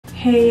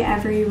Hey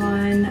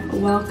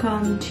everyone,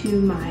 welcome to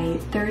my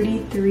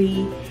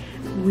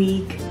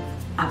 33-week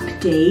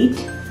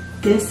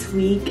update. This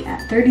week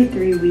at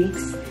 33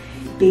 weeks,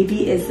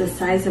 baby is the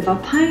size of a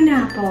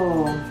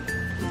pineapple,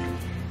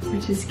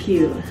 which is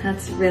cute.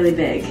 That's really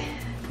big,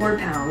 4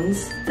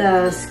 pounds.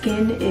 The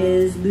skin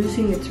is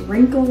losing its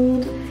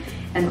wrinkled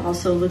and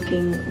also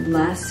looking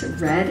less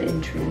red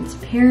and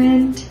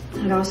transparent.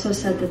 It also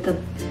said that the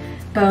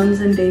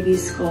bones in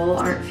baby's skull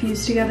aren't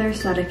fused together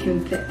so that it can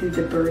fit through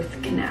the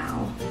birth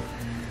canal.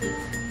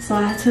 So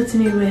that's what's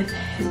new with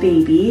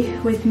baby.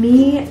 With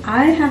me,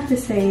 I have to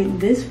say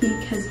this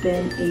week has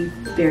been a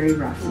very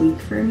rough week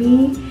for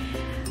me.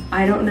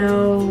 I don't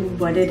know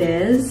what it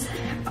is.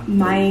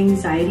 My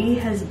anxiety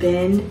has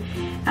been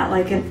at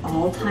like an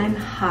all-time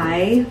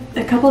high.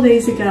 A couple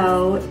days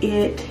ago,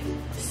 it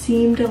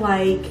seemed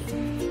like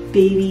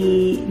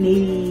baby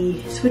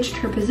maybe switched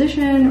her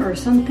position or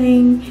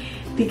something,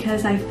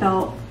 because I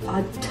felt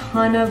a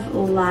ton of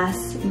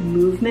less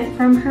movement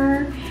from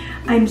her.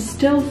 I'm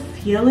still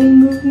feeling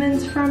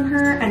movements from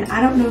her, and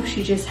I don't know if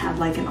she just had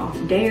like an off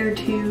day or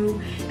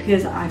two,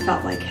 because I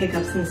felt like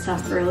hiccups and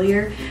stuff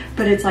earlier,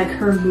 but it's like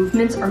her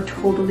movements are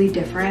totally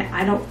different.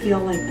 I don't feel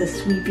like the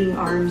sweeping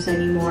arms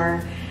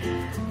anymore.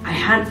 I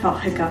hadn't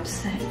felt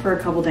hiccups for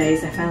a couple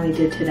days. I finally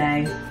did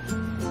today.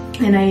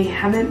 And I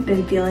haven't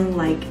been feeling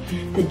like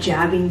the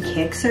jabbing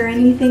kicks or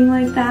anything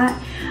like that.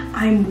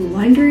 I'm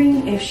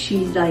wondering if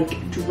she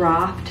like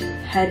dropped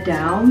head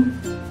down,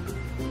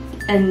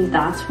 and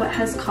that's what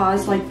has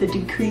caused like the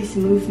decreased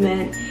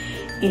movement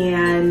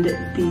and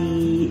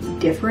the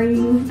differing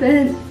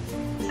movement.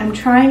 I'm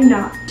trying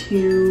not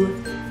to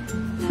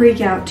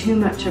freak out too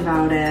much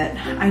about it.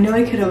 I know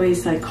I could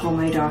always like call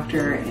my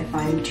doctor if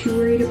I'm too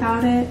worried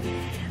about it,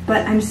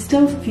 but I'm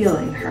still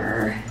feeling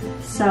her.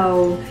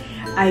 So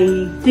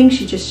I think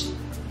she just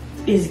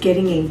is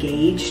getting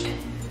engaged,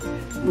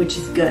 which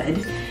is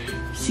good.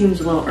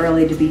 Seems a little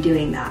early to be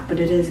doing that, but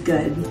it is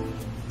good.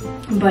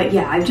 But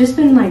yeah, I've just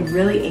been like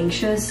really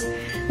anxious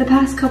the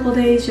past couple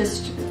days,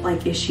 just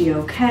like, is she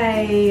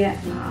okay?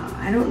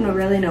 I don't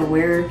really know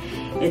where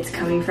it's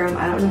coming from.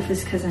 I don't know if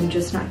it's because I'm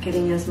just not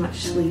getting as much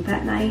sleep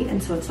at night,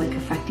 and so it's like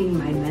affecting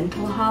my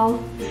mental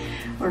health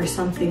or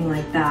something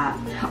like that.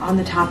 On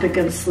the topic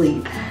of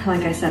sleep,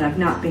 like I said, I've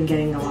not been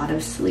getting a lot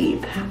of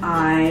sleep.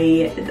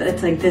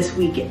 It's like this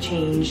week it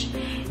changed,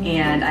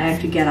 and I have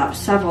to get up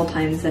several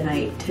times a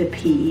night to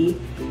pee,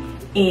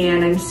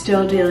 and I'm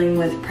still dealing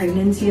with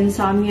pregnancy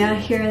insomnia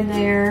here and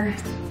there.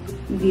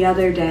 The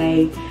other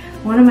day,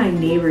 one of my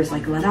neighbors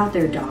like let out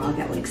their dog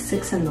at like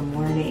 6 in the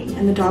morning,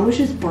 and the dog was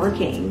just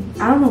barking.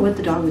 I don't know what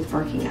the dog was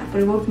barking at,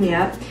 but it woke me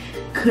up.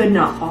 Could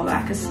not fall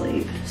back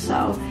asleep.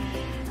 So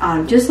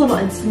just little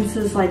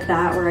instances like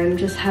that where I'm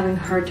just having a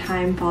hard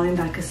time falling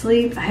back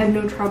asleep. I have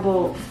no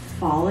trouble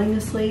falling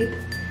asleep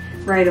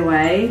right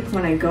away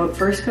when I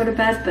first go to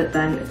bed, but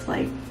then it's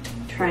like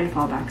trying to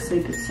fall back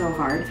asleep, it's so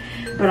hard.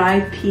 But I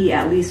pee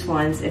at least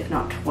once, if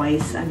not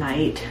twice a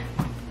night.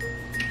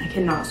 I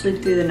cannot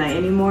sleep through the night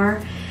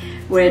anymore,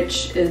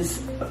 which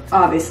is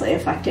obviously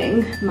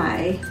affecting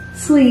my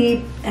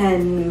sleep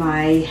and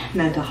my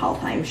mental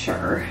health, I'm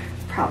sure,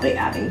 probably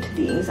adding to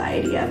the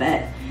anxiety of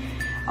it.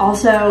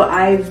 Also,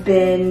 I've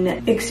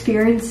been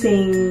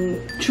experiencing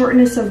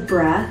shortness of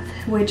breath,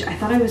 which I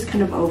thought I was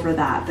kind of over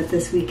that, but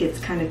this week it's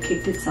kind of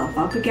kicked itself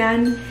up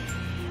again.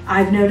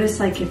 I've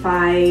noticed like if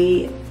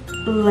I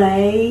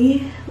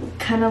lay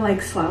kind of like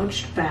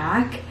slouched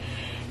back,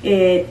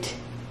 it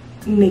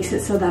makes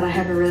it so that I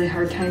have a really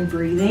hard time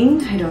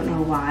breathing. I don't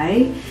know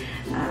why.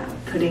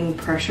 Putting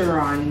pressure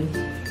on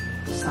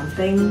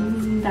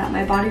something that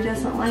my body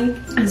doesn't like.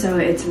 And so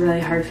it's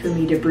really hard for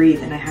me to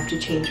breathe, and I have to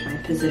change my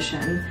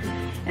position.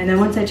 And then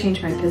once I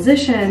change my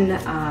position,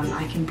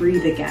 I can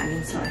breathe again,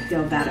 and so I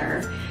feel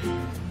better.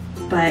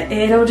 But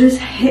it'll just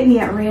hit me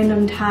at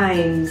random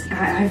times.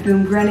 I've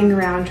been running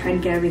around trying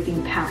to get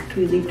everything packed.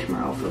 We leave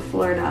tomorrow for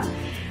Florida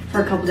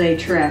for a couple-day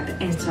trip,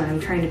 and so I'm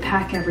trying to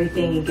pack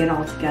everything and get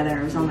all together.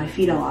 I was on my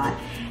feet a lot,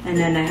 and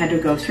then I had to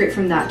go straight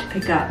from that to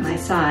pick up my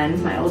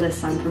son, my oldest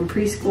son, from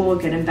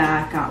preschool, get him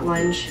back, got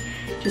lunch,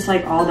 just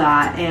like all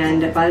that.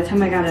 And by the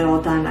time I got it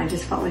all done, I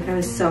just felt like I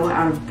was so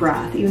out of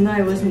breath, even though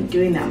I wasn't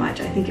doing that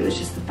much. I think it was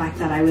just the fact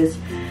that I was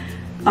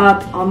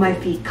up on my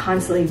feet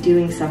constantly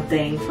doing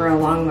something for a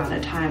long amount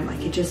of time.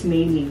 Like, it just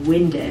made me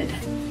winded.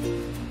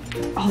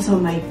 Also,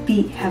 my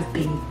feet have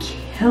been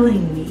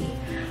killing me.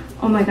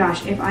 Oh my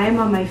gosh, if I am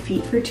on my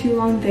feet for too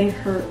long, they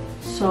hurt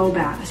so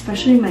bad,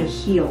 especially my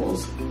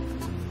heels.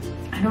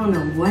 I don't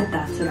know what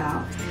that's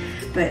about,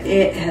 but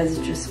it has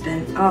just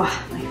been,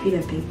 oh, my feet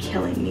have been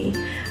killing me.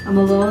 I'm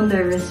a little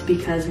nervous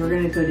because we're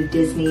gonna go to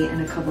Disney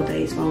in a couple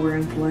days while we're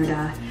in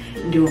Florida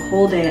and do a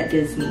whole day at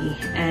Disney.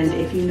 And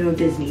if you know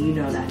Disney, you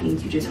know that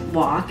means you just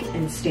walk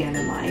and stand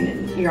in line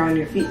and you're on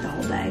your feet the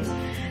whole day.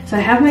 So I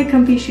have my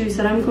comfy shoes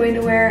that I'm going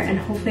to wear, and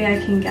hopefully I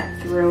can get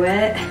through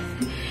it.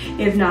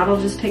 If not, I'll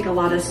just take a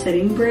lot of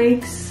sitting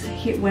breaks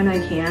when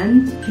I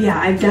can. Yeah,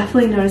 I've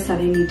definitely noticed that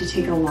I need to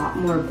take a lot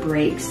more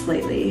breaks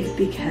lately,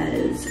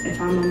 because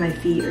if I'm on my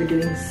feet or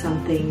doing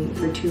something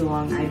for too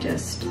long, I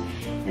just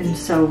am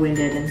so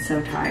winded and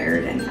so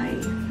tired, and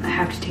I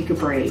have to take a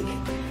break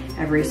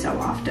every so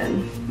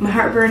often. My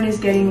heartburn is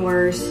getting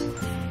worse.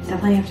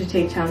 Definitely have to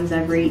take Tums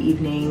every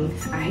evening.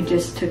 I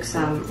just took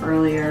some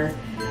earlier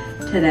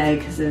today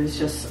because it was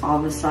just all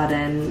of a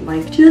sudden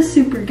like just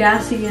super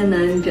gassy and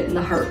then getting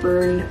the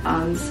heartburn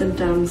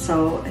symptoms.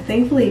 So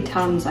thankfully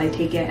Tums, I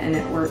take it and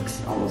it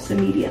works almost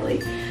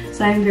immediately.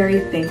 So I'm very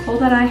thankful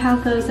that I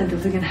have those. I'm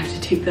definitely gonna have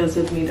to take those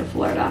with me to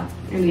Florida.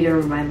 I need to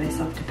remind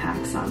myself to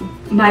pack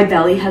some. My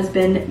belly has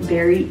been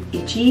very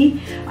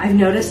itchy. I've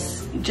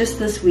noticed just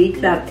this week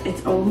that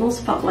it's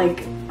almost felt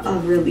like a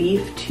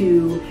relief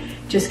to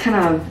just kind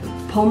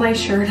of pull my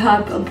shirt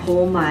up and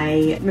pull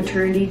my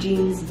maternity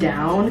jeans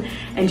down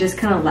and just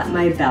kind of let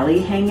my belly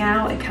hang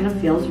out. It kind of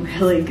feels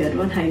really good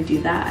when I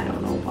do that. I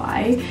don't know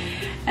why.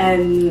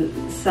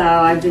 And so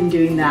I've been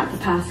doing that the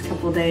past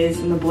couple days,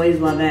 and the boys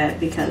love it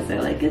because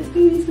they're like, it's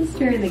baby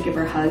sister, and they give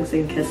her hugs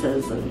and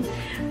kisses. And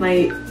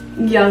my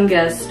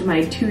youngest,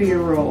 my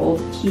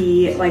 2-year-old,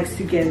 he likes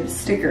to give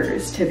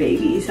stickers to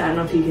babies. I don't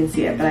know if you can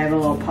see it, but I have a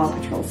little Paw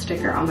Patrol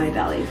sticker on my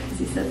belly because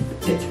he says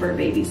it's for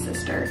baby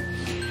sister.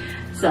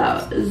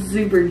 So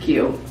super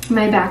cute.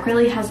 My back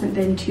really hasn't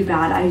been too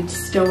bad. I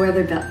still wear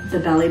the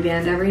belly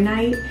band every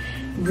night.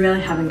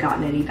 Really haven't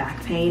gotten any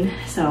back pain.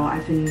 So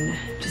I've been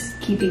just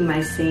keeping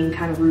my same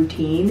kind of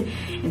routine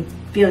and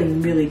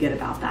feeling really good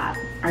about that.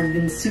 I've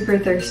been super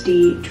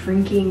thirsty,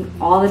 drinking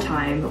all the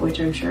time, which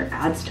I'm sure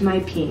adds to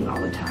my peeing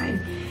all the time.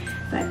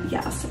 But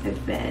yes,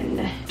 I've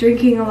been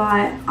drinking a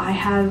lot. I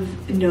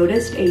have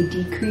noticed a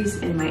decrease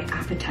in my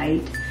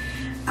appetite.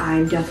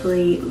 I'm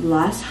definitely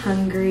less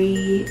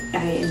hungry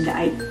and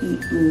I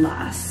eat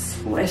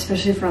less,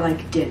 especially for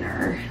like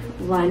dinner.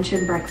 Lunch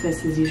and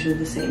breakfast is usually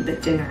the same,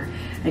 but dinner,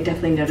 I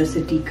definitely notice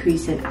a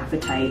decrease in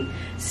appetite.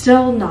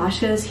 Still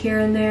nauseous here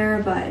and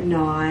there, but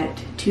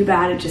not too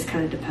bad. It just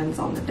kind of depends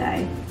on the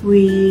day.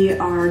 We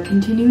are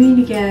continuing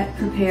to get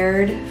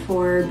prepared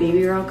for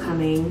baby girl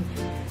coming.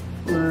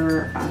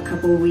 We're a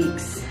couple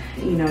weeks,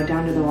 you know,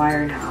 down to the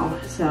wire now.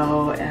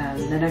 So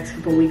the next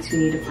couple weeks we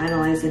need to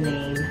finalize a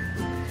name.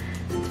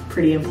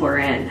 Pretty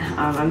important.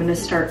 I'm gonna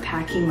start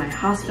packing my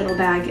hospital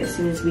bag as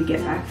soon as we get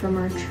back from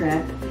our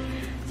trip.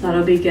 So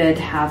that'll be good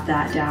to have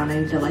that down. I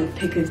need to like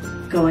pick a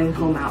going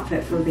home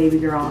outfit for baby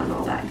girl and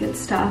all that good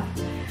stuff.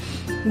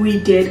 We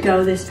did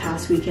go this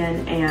past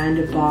weekend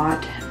and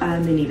bought a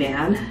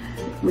minivan,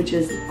 which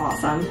is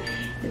awesome.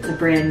 It's a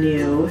brand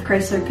new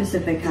Chrysler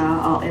Pacifica.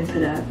 I'll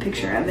input a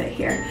picture of it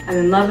here. I'm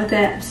in love with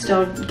it. I'm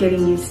still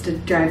getting used to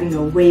driving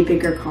a way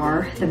bigger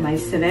car than my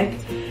Civic.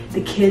 The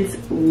kids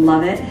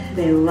love it.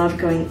 They love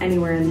going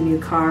anywhere in the new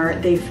car.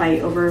 They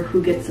fight over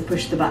who gets to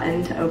push the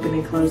button to open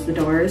and close the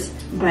doors.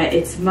 But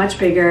it's much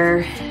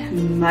bigger,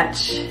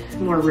 much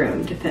more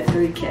room to fit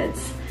 3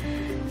 kids.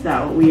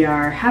 So we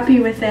are happy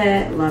with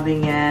it,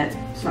 loving it.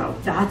 So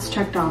that's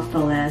checked off the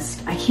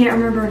list. I can't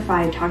remember if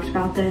I talked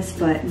about this,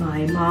 but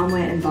my mom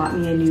went and bought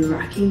me a new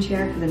rocking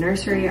chair for the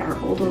nursery. Our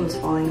old one was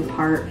falling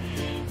apart.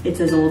 It's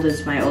as old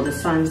as my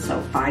oldest son,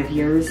 so 5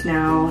 years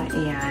now,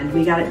 and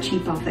we got it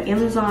cheap off of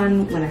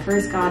Amazon when I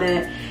first got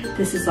it.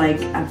 This is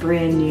like a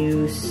brand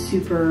new,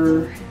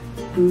 super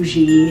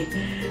bougie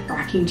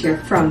rocking chair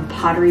from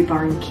Pottery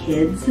Barn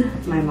Kids.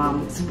 My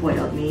mom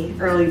spoiled me,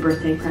 early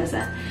birthday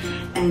present.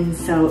 And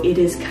so it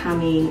is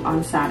coming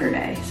on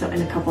Saturday, so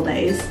in a couple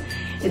days.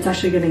 It's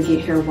actually gonna get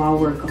here while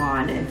we're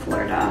gone in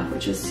Florida,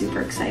 which is super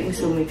exciting.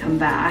 So when we come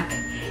back,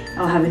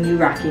 I'll have a new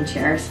rocking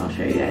chair, so I'll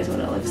show you guys what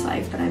it looks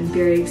like. But I'm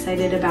very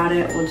excited about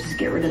it. We'll just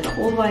get rid of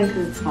the old one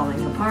because it's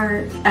falling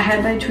apart. I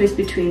had my choice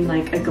between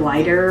like a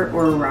glider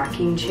or a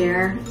rocking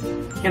chair,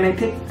 and I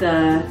picked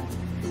the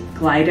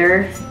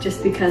glider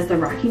just because the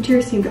rocking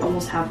chair seemed to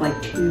almost have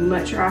like too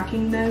much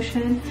rocking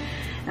motion.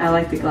 I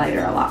like the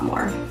glider a lot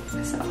more.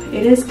 So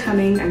it is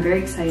coming. I'm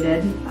very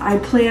excited. I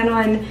plan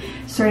on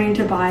starting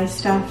to buy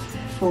stuff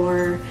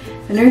for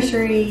the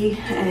nursery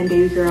and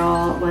baby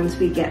girl once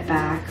we get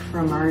back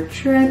from our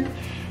trip,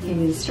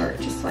 and start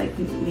just like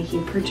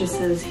making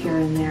purchases here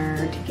and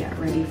there to get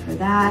ready for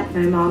that.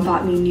 My mom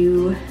bought me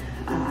new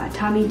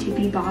Tommy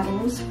Tippy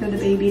bottles for the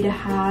baby to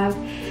have.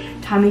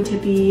 Tommy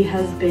Tippy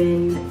has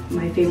been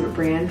my favorite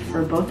brand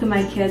for both of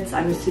my kids.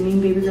 I'm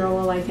assuming baby girl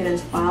will like it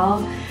as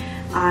well.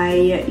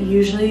 I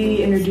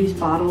usually introduce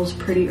bottles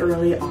pretty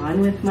early on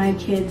with my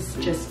kids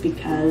just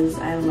because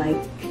I like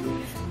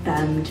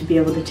them to be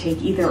able to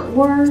take either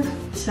or.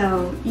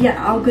 So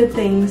yeah, all good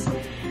things.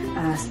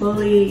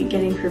 Slowly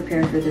getting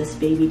prepared for this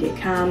baby to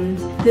come.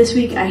 This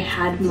week I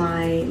had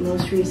my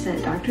most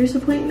recent doctor's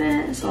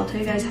appointment, so I'll tell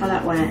you guys how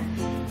that went.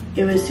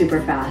 It was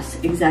super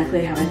fast,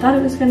 exactly how I thought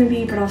it was gonna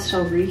be, but I'll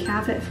still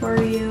recap it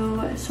for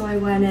you. So I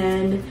went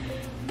in,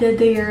 did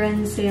the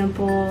urine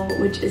sample,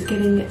 which is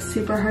getting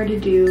super hard to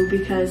do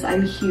because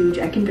I'm huge.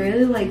 I can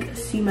barely like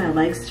see my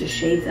legs to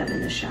shave them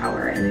in the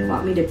shower, and they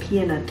want me to pee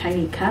in a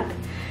tiny cup.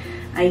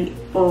 I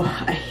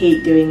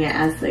hate doing it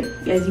as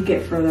you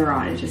get further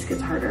on. It just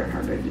gets harder and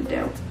harder to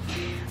do.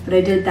 But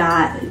I did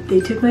that. They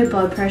took my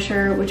blood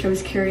pressure, which I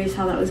was curious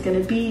how that was gonna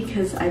be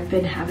because I've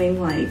been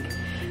having like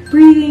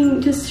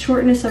breathing, just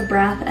shortness of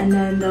breath, and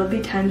then there'll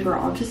be times where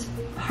I'll just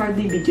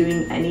hardly be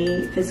doing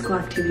any physical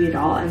activity at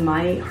all and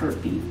my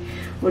heartbeat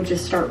will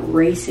just start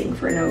racing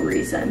for no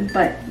reason.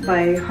 But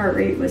my heart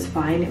rate was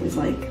fine. It was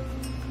like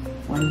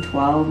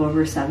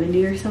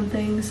 112/70 or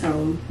something.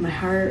 So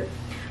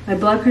my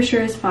blood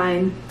pressure is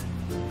fine.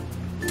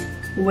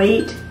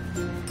 Weight,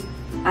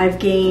 I've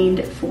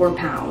gained 4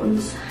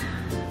 pounds.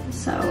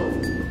 So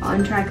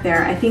on track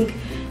there. I think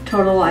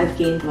total I've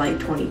gained like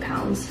 20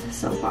 pounds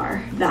so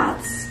far.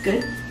 That's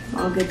good,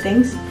 all good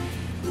things.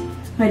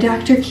 My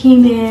doctor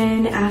came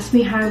in, asked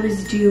me how I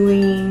was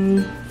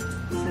doing.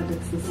 Said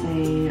it's the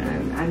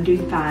same, I'm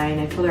doing fine.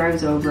 I told her I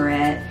was over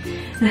it.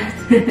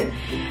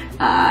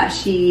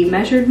 She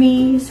measured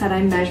me, said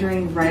I'm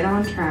measuring right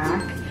on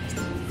track,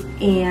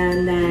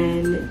 and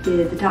then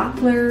did the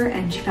Doppler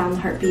and she found the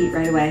heartbeat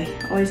right away.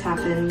 Always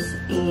happens.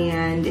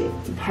 And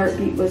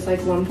heartbeat was like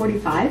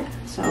 145,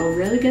 so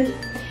really good.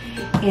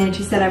 And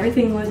she said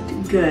everything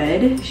looked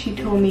good. She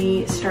told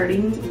me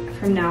starting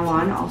from now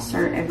on, I'll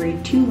start every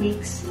 2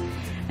 weeks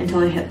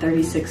until I hit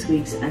 36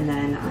 weeks, and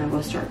then I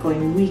will start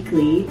going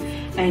weekly.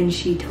 And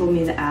she told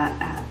me that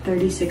at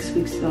 36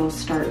 weeks they'll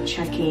start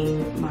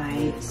checking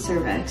my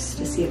cervix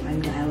to see if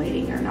I'm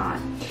dilating or not,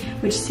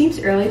 which seems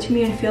early to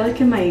me. I feel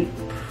like in my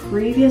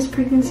previous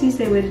pregnancies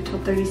they waited till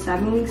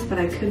 37 weeks, but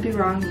I could be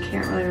wrong,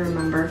 can't really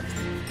remember.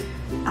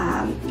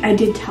 I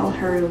did tell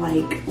her,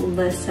 like,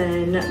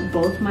 listen,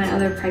 both my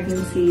other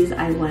pregnancies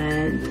I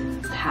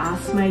went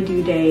past my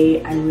due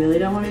date. I really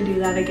don't want to do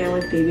that again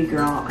with baby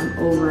girl. I'm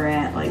over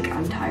it, like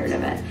I'm tired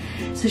of it.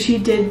 So she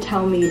did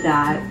tell me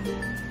that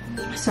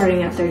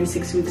starting at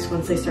 36 weeks,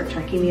 once they start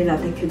checking me,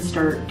 that they could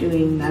start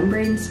doing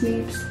membrane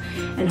sweeps,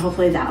 and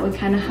hopefully that would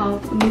kind of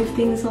help move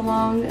things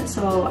along.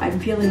 So I'm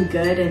feeling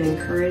good and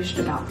encouraged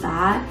about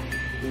that.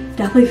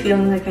 Definitely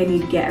feeling like I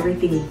need to get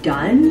everything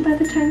done by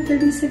the time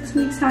 36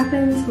 weeks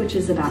happens, which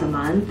is about a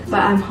month.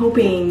 But I'm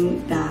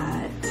hoping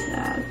that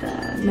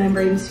the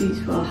membrane sweeps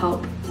will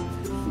help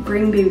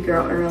bring baby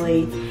girl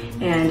early.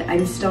 And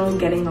I'm still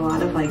getting a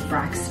lot of like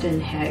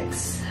Braxton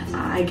Hicks.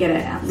 I get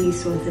it at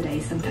least once a day,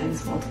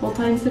 sometimes multiple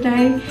times a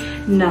day.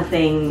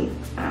 Nothing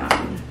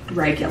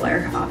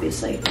regular,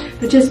 obviously,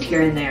 but just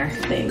here and there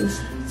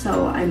things.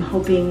 So I'm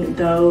hoping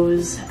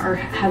those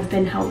have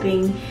been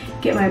helping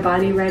get my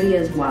body ready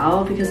as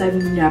well, because I've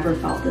never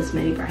felt this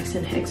many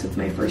Braxton Hicks with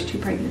my first 2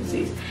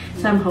 pregnancies.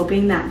 So I'm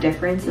hoping that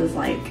difference is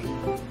like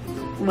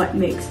what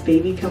makes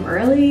baby come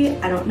early.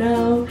 I don't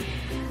know.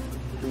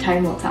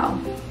 Time will tell.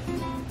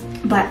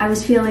 But I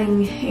was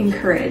feeling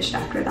encouraged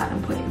after that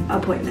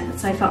appointment,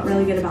 so I felt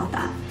really good about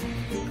that.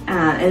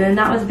 And then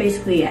that was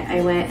basically it.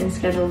 I went and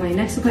scheduled my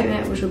next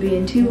appointment, which will be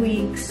in 2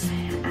 weeks.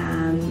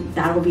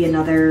 That will be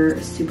another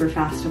super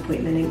fast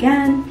appointment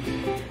again.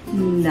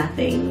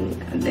 Nothing,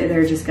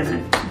 they're just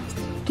gonna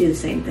do the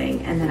same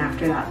thing, and then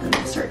after that, then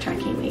they'll start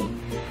checking me.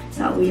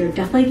 So we are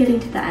definitely getting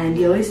to the end.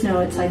 You always know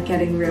it's like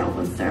getting real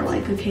once they're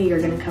like, okay,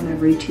 you're gonna come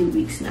every 2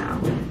 weeks now.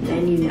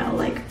 Then you know,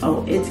 like,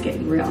 oh, it's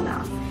getting real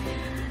now.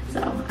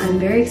 So I'm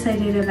very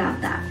excited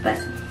about that. But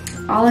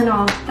all in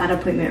all, that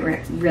appointment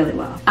went really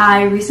well.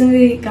 I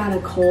recently got a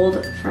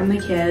cold from my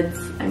kids.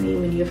 I mean,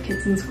 when you have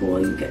kids in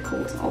school, you get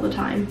colds all the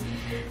time.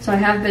 So I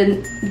have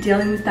been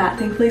dealing with that.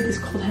 Thankfully, this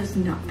cold has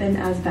not been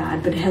as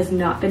bad, but it has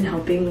not been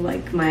helping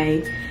like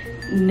my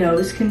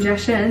nose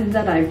congestion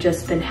that I've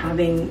just been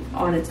having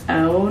on its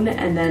own.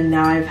 And then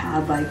now I've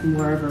had like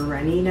more of a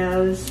runny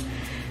nose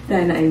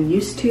than I'm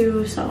used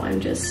to. So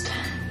I'm just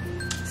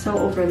so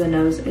over the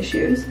nose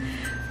issues.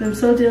 But I'm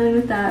still dealing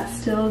with that,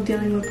 still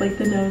dealing with like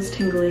the nose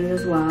tingling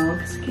as well,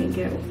 because I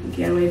can't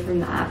get away from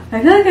that.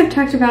 I feel like I've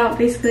talked about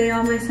basically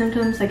all my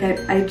symptoms. Like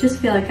I just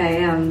feel like I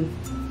am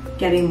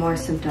getting more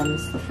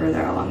symptoms the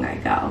further along I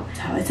go.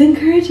 So it's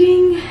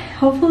encouraging.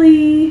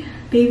 Hopefully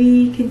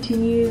baby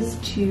continues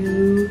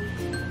to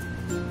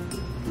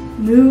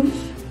move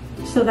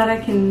so that I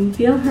can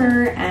feel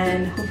her,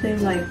 and hopefully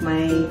like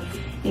my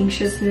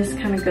anxiousness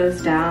kind of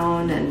goes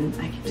down and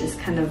I can just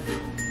kind of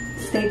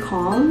stay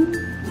calm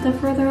the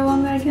further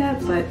along I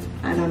get. But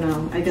I don't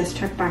know, I guess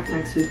check back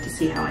next week to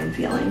see how I'm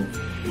feeling.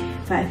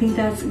 But I think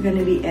that's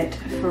gonna be it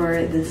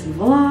for this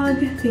vlog.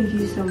 Thank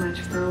you so much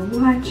for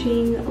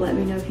watching. Let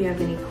me know if you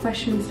have any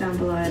questions down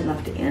below. I'd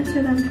love to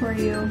answer them for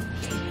you.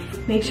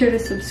 Make sure to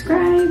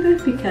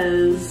subscribe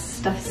because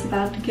stuff's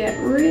about to get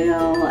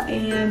real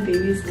and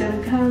baby's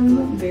gonna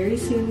come very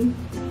soon,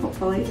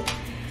 hopefully.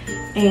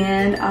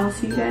 And I'll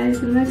see you guys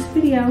in the next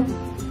video.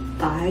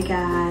 Bye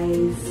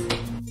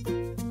guys.